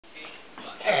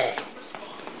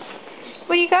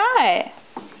What do you got?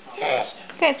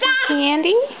 Got some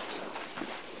candy?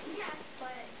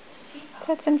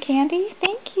 Got some candy?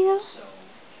 Thank you.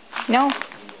 No.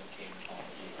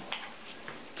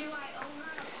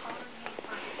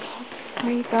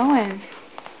 Where are you going?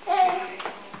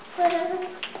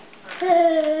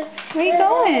 Where are you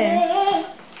going?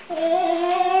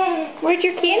 Where'd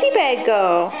your candy bag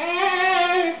go?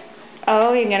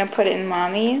 Oh, you're going to put it in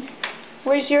Mommy's?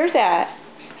 Where's yours at?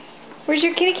 Where's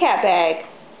your kitty cat bag?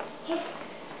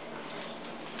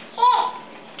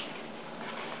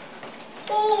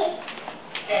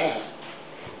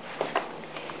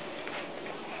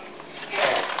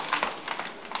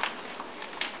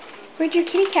 Where'd your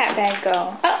kitty cat bag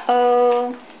go?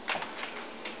 Uh-oh.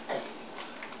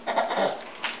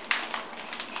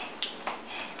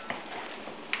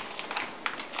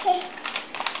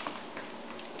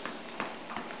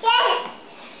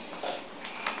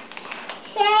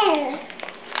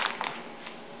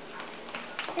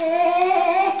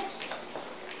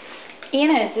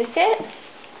 Anna, is this it?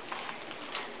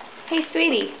 Hey,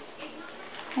 sweetie.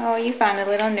 Oh, you found a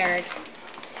little nerd.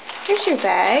 Here's your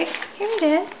bag. Here it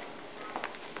is.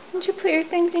 Why don't you put your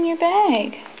things in your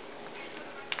bag?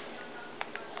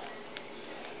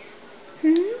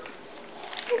 Here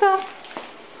you go.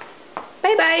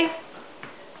 Bye-bye.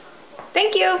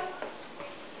 Thank you.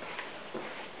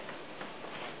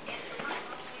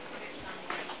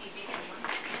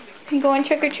 You going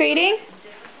trick-or-treating?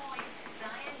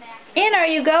 Anna, are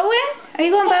you going? Are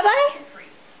you going bye-bye?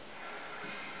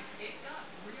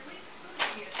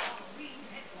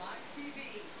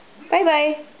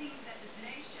 Bye-bye.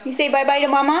 You say bye-bye to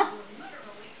Mama?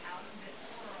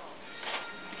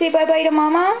 Say bye-bye to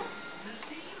Mama?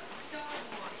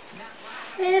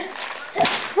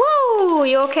 Whoa,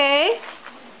 you okay?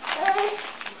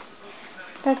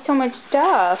 That's so much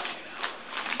stuff.